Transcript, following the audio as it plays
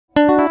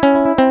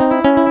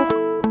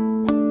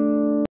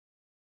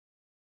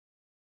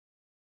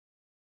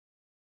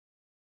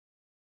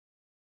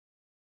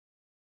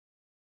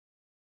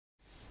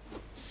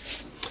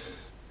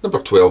Number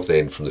 12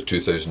 then from the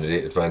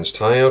 2008 Advanced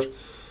Higher.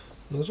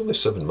 There's only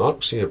 7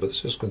 marks here, but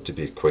this is going to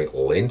be quite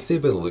lengthy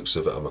by the looks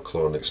of it, a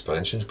Maclaurin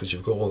expansion, because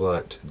you've got all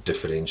that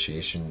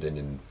differentiation, then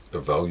in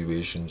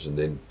evaluations, and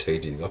then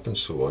tidying up and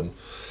so on.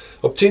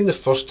 Obtain the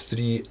first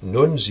 3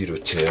 non-zero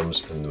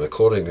terms in the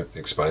Maclaurin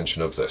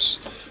expansion of this.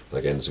 And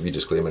again, there's a wee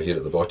disclaimer here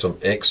at the bottom.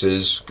 X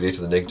is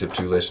greater than negative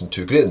 2, less than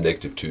 2, greater than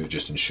negative 2,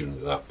 just ensuring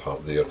that that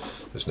part there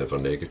is never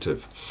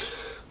negative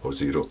or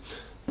 0.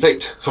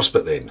 Right, first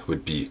bit then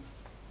would be,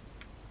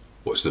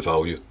 what's the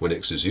value when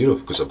x is 0?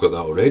 Because I've got that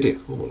already.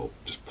 Oh, well, I'll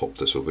just pop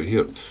this over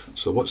here.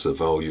 So what's the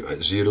value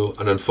at 0?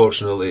 And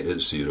unfortunately,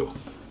 it's 0.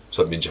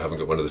 So that means you haven't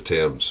got one of the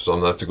terms. So I'm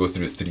going to have to go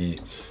through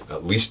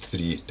at least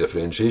three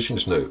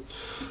differentiations now.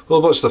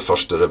 Well, what's the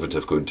first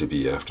derivative going to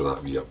be after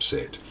that wee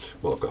upset?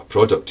 Well, I've got a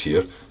product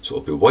here. So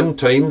it'll be 1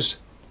 times,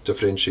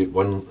 differentiate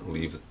 1,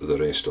 leave the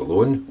rest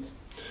alone,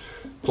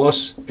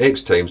 plus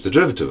x times the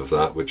derivative of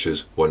that, which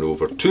is 1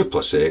 over 2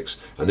 plus x,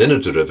 and then a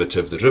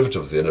derivative. The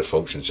derivative of the inner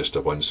function is just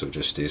a 1, so it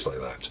just stays like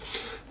that.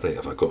 Right,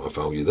 have I got a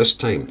value this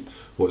time?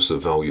 What's the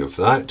value of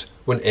that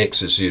when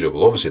x is 0?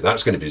 Well, obviously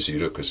that's going to be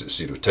 0 because it's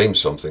 0 times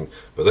something,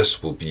 but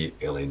this will be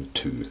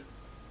ln2.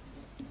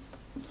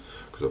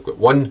 Because I've got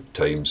 1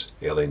 times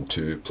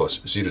ln2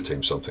 plus 0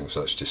 times something,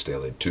 so that's just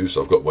ln2,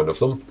 so I've got one of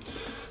them.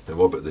 Now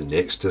what about the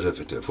next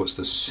derivative? What's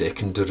the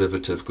second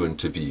derivative going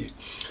to be?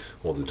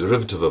 Well, the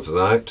derivative of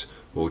that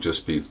will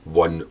just be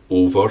 1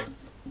 over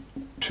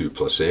 2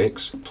 plus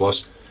x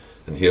plus,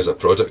 and here's a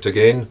product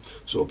again,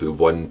 so it'll be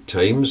 1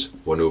 times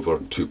 1 over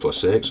 2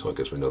 plus x, so that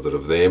gives me another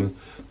of them,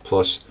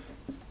 plus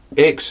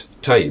x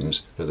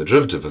times, now the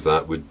derivative of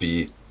that would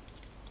be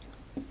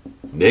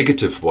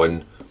negative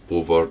 1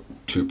 over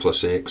 2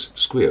 plus x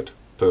squared.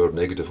 Power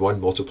negative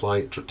 1,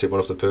 multiply, take 1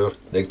 off the power,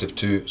 negative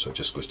 2, so it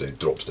just goes down,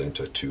 drops down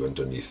to a 2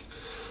 underneath.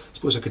 I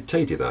suppose I could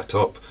tidy that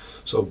up.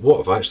 So what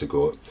I've actually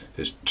got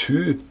is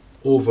 2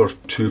 over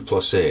 2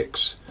 plus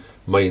x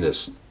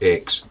minus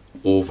x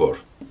over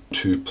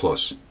 2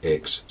 plus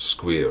x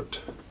squared.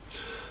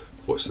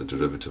 What's the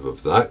derivative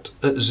of that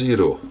at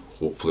 0?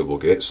 Hopefully we'll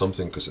get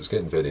something because it's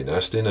getting very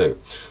nasty now.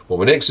 Well,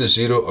 when x is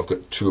 0, I've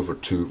got 2 over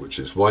 2, which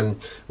is 1.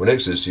 When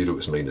x is 0,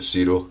 it's minus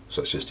 0,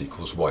 so it's just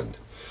equals 1.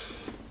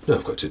 Now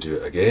I've got to do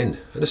it again,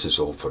 and this is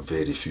all for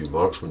very few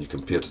marks when you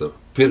compare it to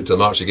the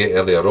marks you get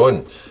earlier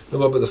on. Now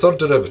what about the third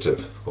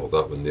derivative? Well,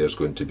 that one there is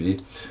going to be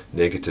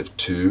negative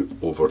 2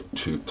 over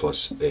 2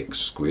 plus x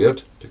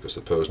squared, because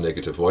the power is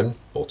negative 1,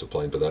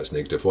 multiplying by that's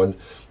negative 1,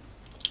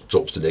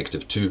 drops to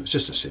negative 2. It's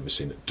just the same as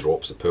saying it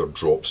drops, the power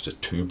drops to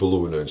 2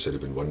 below now instead of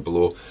being 1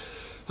 below.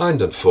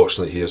 And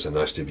unfortunately here's a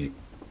nasty wee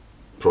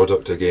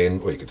product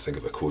again, or you could think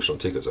of a quotient,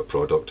 take it as a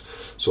product,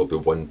 so it'll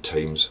be 1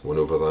 times 1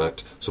 over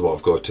that. So what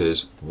I've got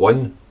is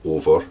 1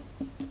 over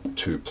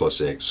 2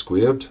 plus x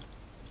squared.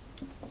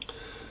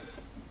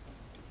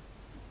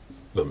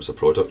 That was a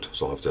product,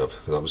 so I'll have to have,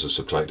 that was a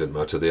subtract, didn't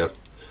matter there,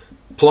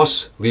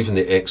 plus, leaving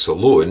the x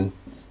alone,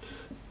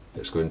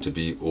 it's going to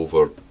be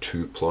over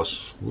 2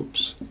 plus,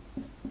 whoops,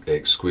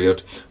 x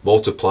squared,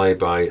 multiply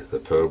by the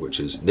power, which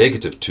is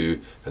negative 2,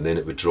 and then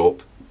it would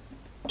drop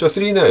to a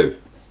 3 now.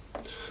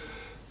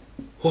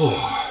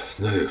 Oh,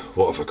 now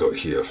what have I got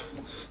here?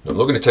 Now I'm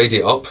not going to tidy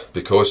it up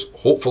because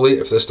hopefully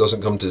if this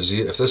doesn't come to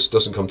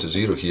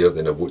 0, here,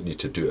 then I won't need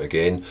to do it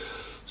again.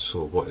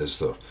 So what is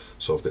there?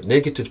 So I've got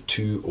negative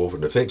 2 over,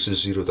 and if x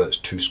is 0, that's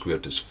 2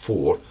 squared is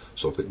 4.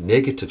 So I've got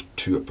negative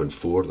 2 upon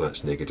 4,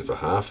 that's negative a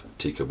half,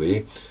 take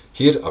away.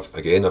 Here, I've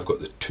got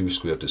the 2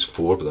 squared is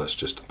 4, but that's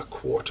just a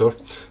quarter,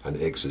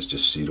 and x is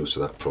just 0, so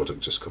that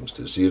product just comes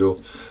to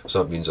 0.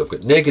 So that means I've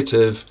got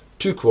negative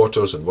 2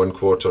 quarters and 1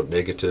 quarter,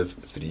 negative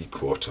 3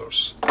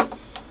 quarters.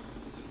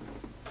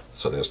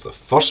 So there's the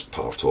first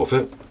part of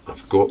it.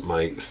 I've got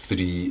my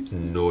 3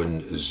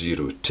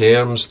 non-zero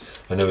terms,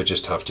 and now I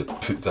just have to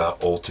put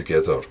that all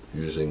together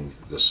using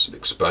this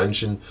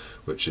expansion,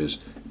 which is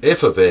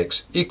f of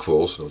x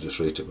equals, and I'll just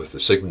write it with the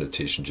sigma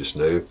notation just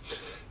now,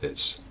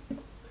 it's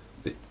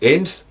the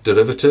nth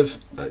derivative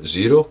at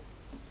 0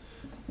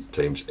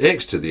 times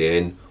x to the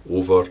n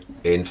over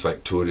n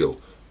factorial,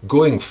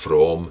 going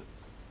from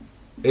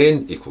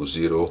n equals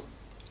 0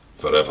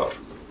 forever.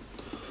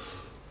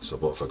 So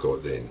what have I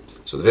got then?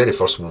 So the very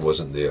first one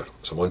wasn't there,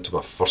 so I'm on to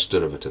my first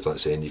derivative,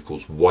 that's n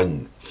equals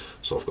 1.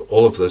 So I've got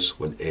all of this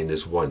when n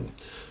is 1.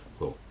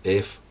 Well,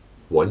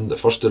 f1, the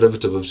first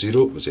derivative of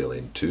 0 was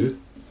ln2,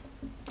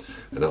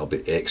 and that'll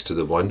be x to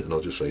the 1, and I'll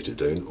just write it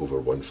down, over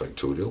 1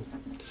 factorial,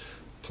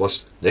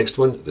 plus next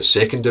one, the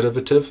second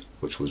derivative,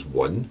 which was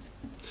 1,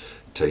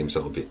 times,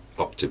 that'll be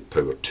up to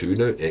power 2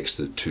 now, x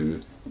to the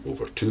 2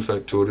 over 2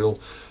 factorial,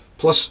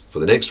 plus for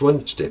the next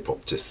one, step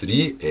up to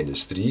 3, n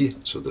is 3,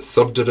 so the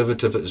third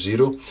derivative at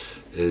 0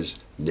 is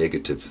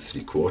negative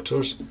 3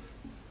 quarters,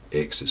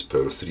 x is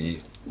power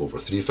 3 over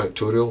 3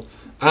 factorial,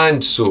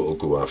 and so it'll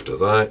go after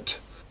that.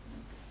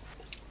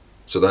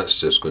 So that's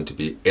just going to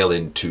be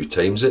ln2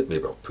 times it,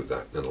 maybe I'll put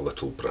that in a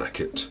little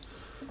bracket,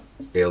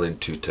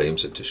 ln2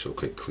 times it to show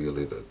quite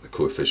clearly that the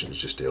coefficient is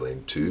just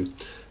ln2,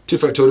 2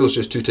 factorial is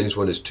just 2 times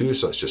 1 is 2,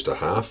 so that's just a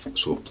half,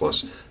 so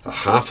plus a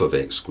half of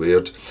x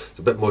squared. There's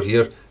a bit more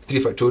here.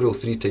 3 factorial,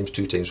 3 times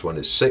 2 times 1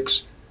 is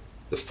 6.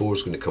 The 4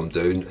 is going to come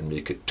down and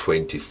make it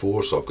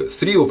 24, so I've got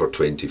 3 over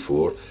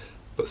 24,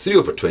 but 3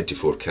 over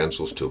 24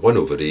 cancels to 1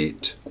 over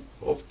 8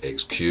 of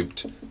x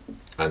cubed,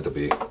 and there'll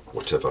be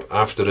whatever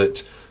after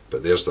it,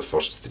 but there's the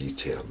first 3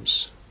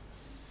 terms.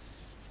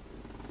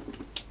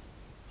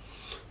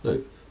 Now,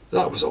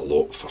 that was a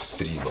lot for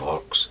 3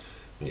 marks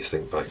when you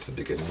think back to the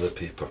beginning of the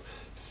paper.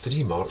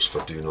 3 marks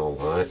for doing all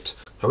that.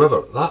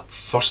 However, that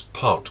first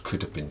part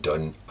could have been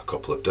done a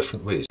couple of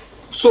different ways.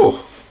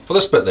 So, for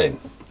this bit then,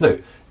 now,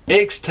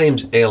 x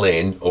times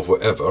ln of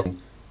whatever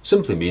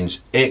simply means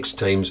x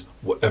times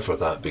whatever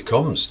that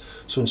becomes.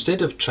 So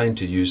instead of trying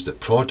to use the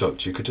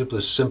product, you could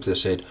have simply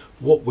said,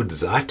 what would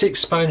that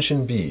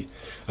expansion be?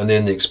 And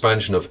then the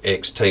expansion of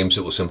x times,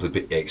 it will simply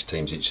be x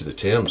times each of the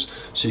terms.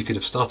 So you could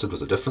have started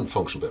with a different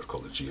function, better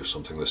call it g or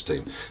something this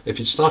time. If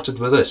you'd started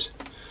with this,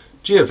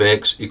 g of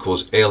x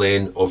equals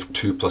ln of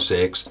 2 plus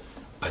x,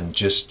 and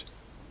just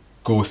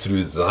go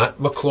through that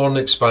Maclaurin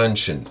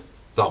expansion,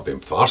 that would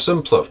be far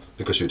simpler,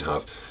 because you'd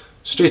have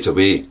straight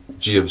away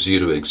g of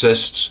 0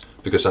 exists,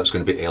 because that's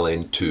going to be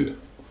ln 2.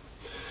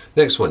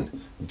 Next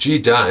one, g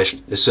dashed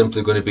is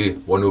simply going to be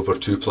 1 over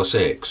 2 plus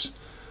x.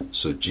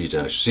 So g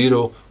dash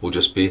 0 will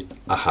just be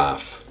a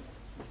half.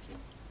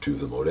 2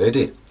 of them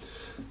already.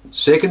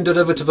 Second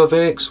derivative of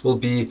x will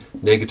be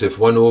negative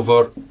 1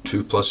 over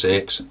 2 plus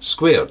x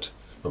squared.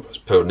 Remember, it's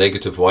power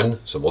negative 1,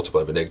 so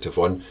multiply by negative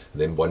 1,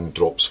 and then 1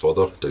 drops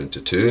further down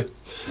to 2.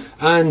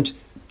 And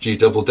g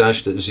double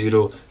dashed at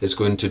 0 is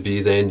going to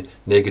be then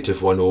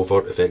negative 1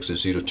 over, if x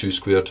is 0, 2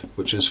 squared,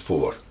 which is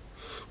 4.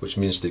 Which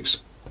means the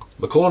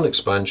Maclaurin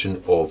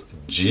expansion of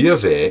g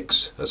of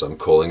x, as I'm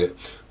calling it,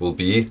 will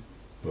be,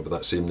 remember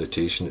that same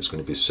notation, it's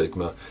going to be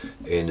sigma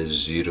n is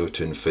 0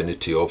 to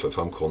infinity of, if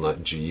I'm calling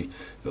that g,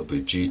 it'll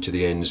be g to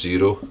the n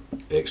 0,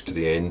 x to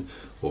the n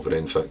over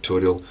n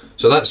factorial.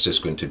 So that's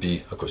just going to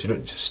be, of course you don't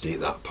need to state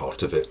that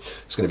part of it,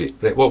 it's going to be,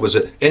 right, what was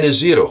it? N is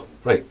 0,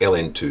 right,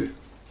 ln 2.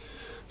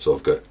 So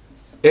I've got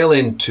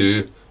ln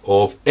 2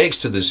 of x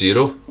to the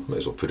 0, might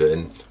as well put it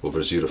in,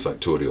 over 0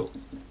 factorial,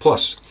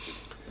 plus,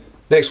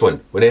 next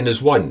one, when n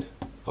is 1,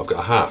 I've got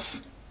a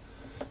half,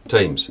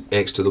 times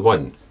x to the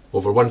 1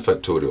 over 1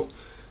 factorial.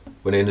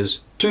 When n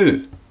is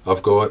 2,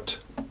 I've got,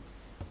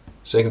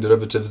 second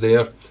derivative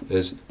there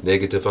is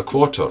negative a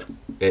quarter,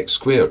 x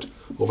squared,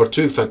 over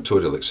 2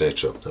 factorial,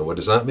 etc. And what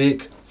does that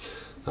make?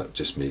 That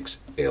just makes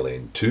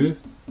ln 2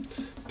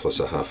 plus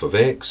a half of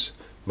x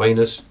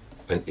minus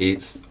an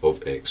eighth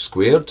of x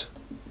squared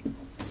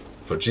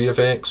for g of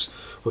x,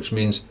 which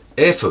means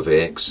f of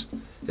x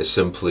is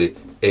simply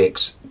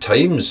x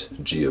times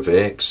g of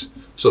x,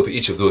 so I'll put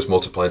each of those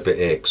multiplied by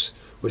x,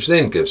 which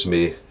then gives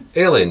me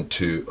ln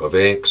 2 of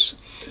x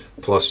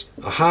plus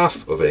a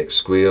half of x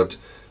squared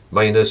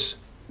minus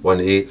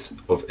 1/8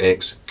 of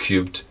x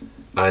cubed,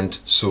 and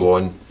so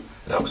on.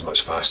 And that was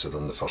much faster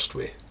than the first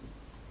way.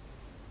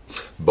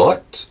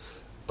 But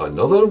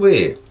another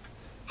way,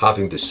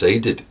 having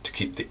decided to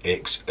keep the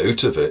x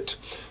out of it,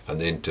 and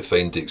then to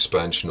find the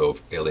expansion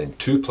of ln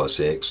 2 plus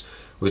x,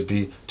 would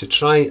be to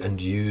try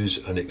and use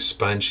an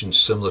expansion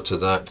similar to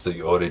that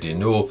you already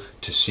know,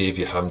 to save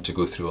you having to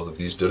go through all of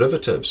these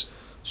derivatives.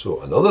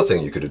 So another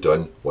thing you could have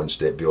done, one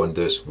step beyond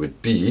this,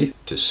 would be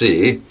to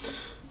say,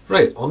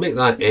 right, I'll make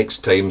that x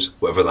times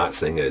whatever that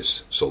thing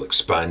is, so I'll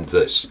expand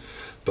this.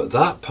 But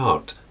that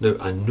part, now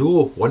I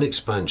know one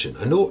expansion,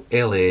 I know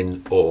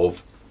ln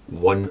of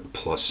 1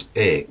 plus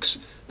x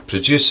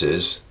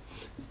produces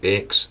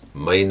x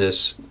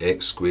minus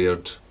x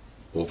squared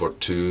over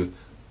 2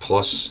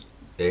 plus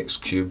x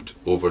cubed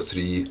over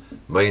 3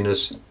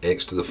 minus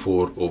x to the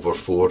 4 over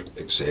 4,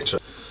 etc.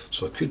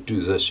 So I could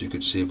do this, you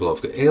could say, well,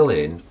 I've got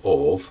ln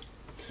of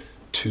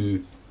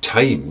 2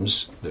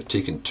 times, now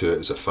taking 2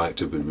 as a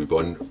factor would be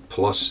 1,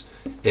 plus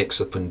x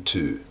upon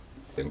 2,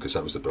 because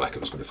that was the bracket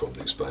that was going to form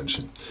the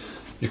expansion.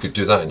 You could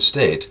do that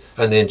instead,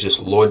 and then just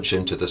launch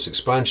into this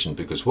expansion,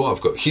 because what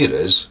I've got here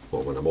is,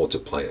 well, when I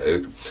multiply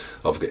it out,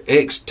 I've got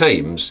x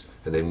times,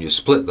 and then when you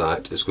split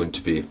that, it's going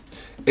to be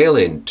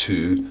ln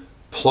 2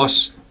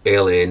 plus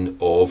ln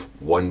of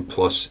 1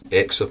 plus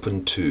x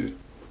upon 2.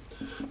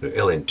 Now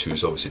ln 2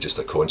 is obviously just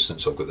a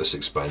constant, so I've got this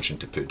expansion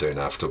to put down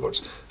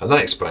afterwards. And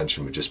that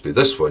expansion would just be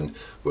this one,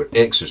 where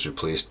x is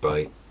replaced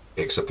by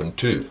x upon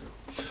 2.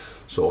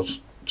 So I'll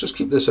just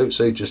keep this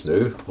outside just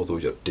now, although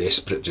you're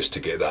desperate just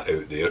to get that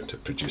out there to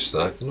produce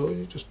that. No,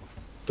 you just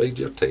bide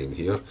your time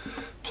here.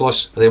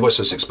 Plus, and then what's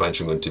this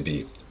expansion going to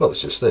be? Well,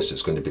 it's just this.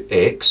 It's going to be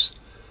x,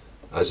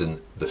 as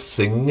in the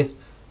thing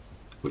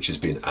which is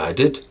being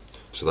added.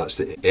 So that's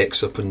the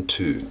x upon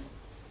 2.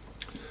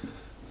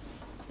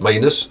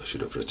 Minus, I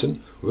should have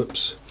written,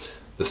 whoops,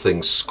 the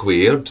thing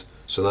squared.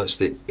 So that's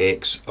the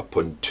x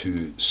upon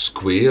 2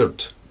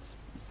 squared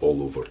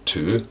all over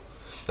 2.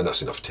 And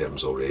that's enough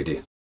terms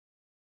already.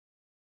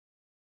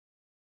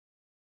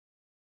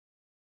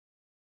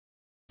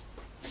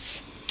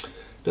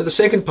 Now the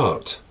second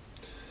part.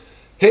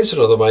 Hence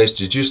or otherwise,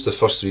 deduce the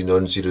first three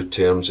non-zero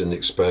terms in the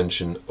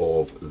expansion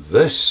of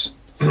this.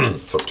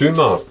 For 2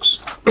 marks.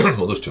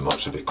 Well, those 2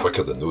 marks would be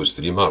quicker than those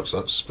 3 marks,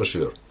 that's for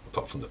sure,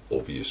 apart from the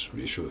obvious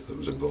ratio that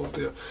was involved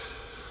there.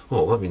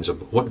 Well, that means I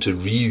want to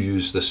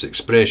reuse this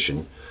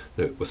expression.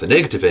 Now, with a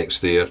negative x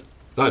there,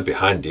 that would be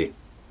handy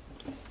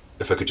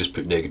if I could just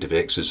put negative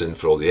x's in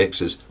for all the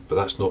x's, but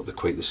that's not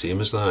quite the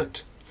same as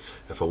that.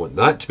 If I want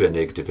that to be a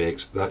negative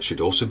x, that should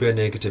also be a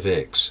negative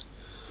x.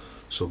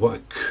 So what I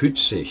could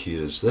say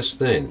here is this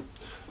then.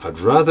 I'd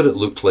rather it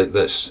looked like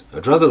this.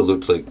 I'd rather it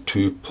looked like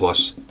 2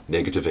 plus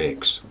negative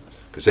x,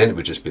 because then it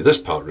would just be this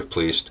part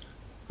replaced,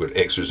 where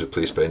x was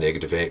replaced by a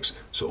negative x,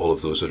 so all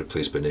of those are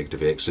replaced by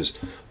negative x's.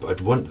 But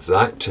I'd want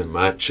that to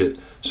match it,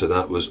 so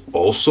that was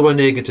also a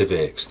negative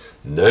x.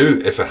 Now,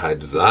 if I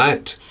had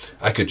that,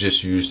 I could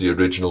just use the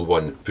original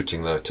one,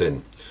 putting that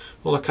in.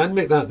 Well, I can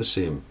make that the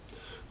same,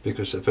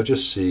 because if I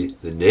just say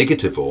the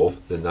negative of,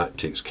 then that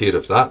takes care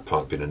of that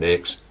part being an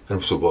x.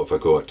 And so what have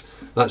I got?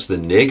 That's the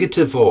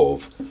negative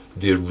of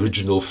the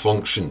original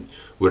function,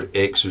 where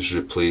x is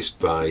replaced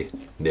by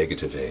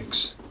negative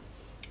x.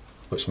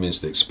 Which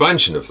means the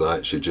expansion of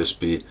that should just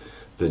be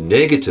the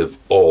negative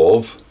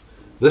of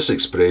this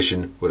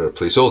expression, where I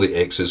replace all the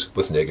x's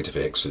with negative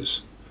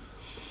x's.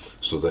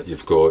 So that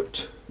you've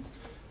got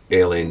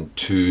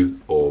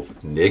ln2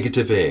 of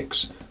negative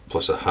x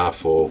plus a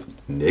half of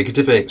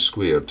negative x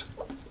squared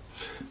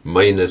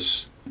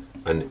minus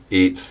an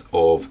eighth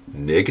of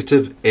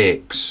negative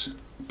x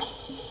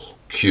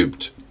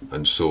cubed,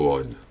 and so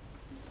on.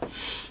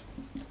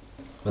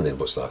 And then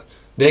what's that?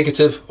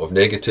 Negative of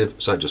negative,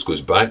 so that just goes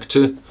back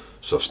to,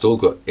 so I've still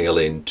got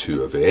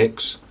ln2 of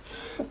x.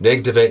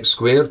 Negative x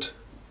squared,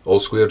 all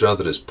squared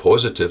rather, is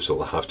positive, so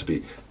it'll have to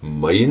be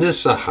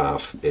minus a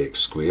half x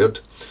squared.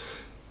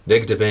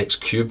 Negative x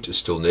cubed is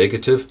still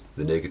negative.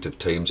 The negative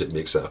times it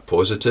makes that a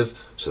positive,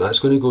 so that's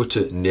going to go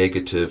to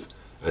negative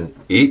an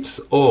eighth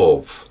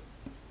of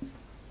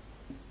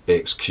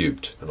x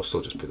cubed, and I'll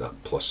still just put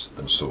that plus,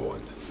 and so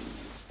on.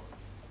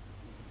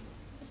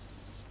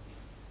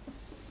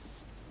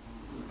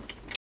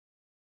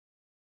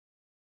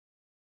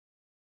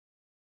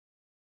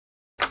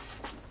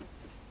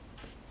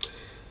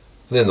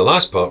 And then the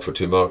last part for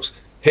 2 marks,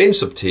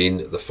 hence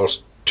obtain the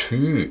first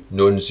 2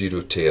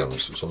 non-zero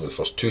terms, so some of the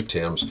first 2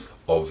 terms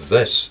of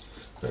this.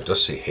 Now it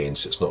does say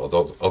hence, it's not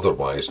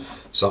otherwise,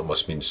 so that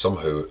must mean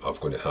somehow I'm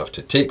going to have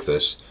to take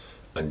this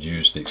and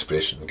use the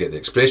expression, and get the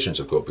expressions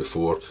I've got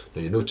before.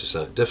 Now you notice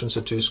that difference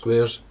of 2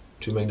 squares,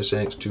 2 minus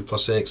x, 2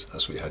 plus x,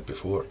 that's what we had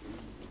before.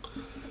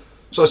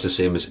 So that's the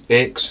same as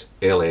x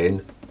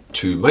ln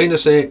 2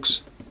 minus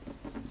x,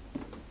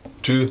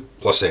 2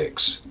 plus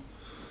x.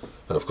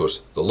 And of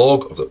course, the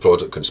log of the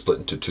product can split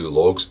into 2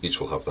 logs. Each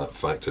will have that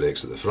factor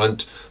x at the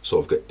front.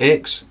 So I've got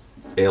x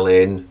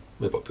ln,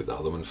 maybe I'll put the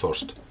other one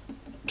first,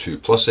 2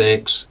 plus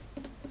x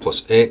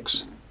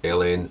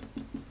ln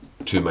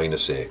 2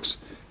 minus x.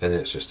 And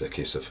then it's just a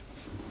case of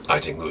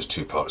adding those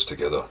 2 parts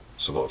together.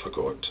 So what have I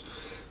got?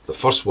 The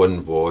first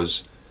one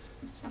was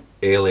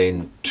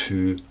ln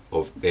 2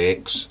 of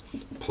x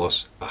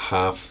plus a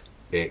half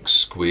x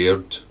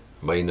squared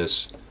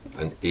minus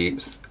an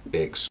eighth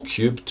x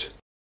cubed,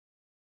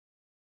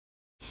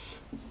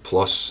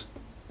 plus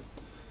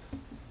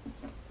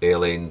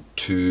ln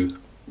 2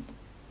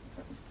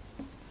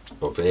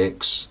 of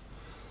x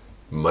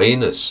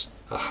minus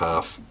a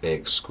half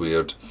x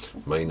squared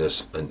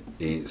minus an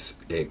eighth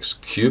x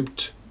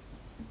cubed.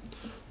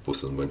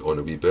 Both of them went on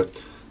a wee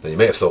bit. Now you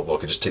might have thought, well,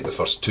 I could just take the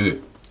first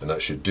 2 and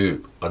that should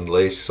do,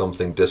 unless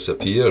something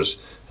disappears,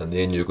 and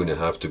then you're going to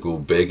have to go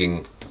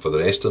begging for the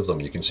rest of them.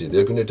 You can see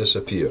they're going to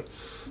disappear.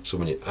 So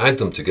when you add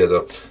them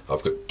together,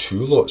 I've got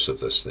 2 lots of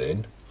this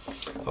then.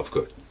 I've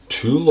got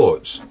 2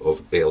 lots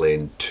of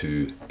ln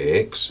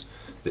 2x.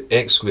 The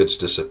x squared's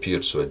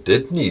disappeared, so I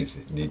did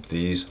need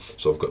these,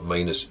 so I've got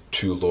minus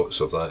 2 lots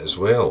of that as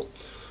well.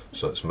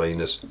 So it's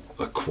minus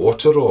a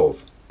quarter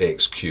of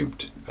x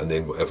cubed, and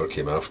then whatever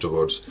came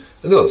afterwards.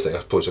 And the other thing, I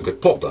suppose I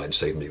could pop that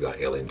inside and make that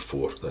ln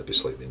 4, that'd be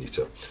slightly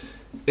neater.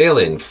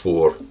 ln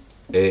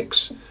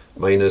 4x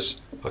minus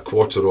a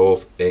quarter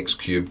of x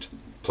cubed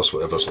plus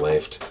whatever's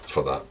left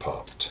for that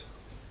part.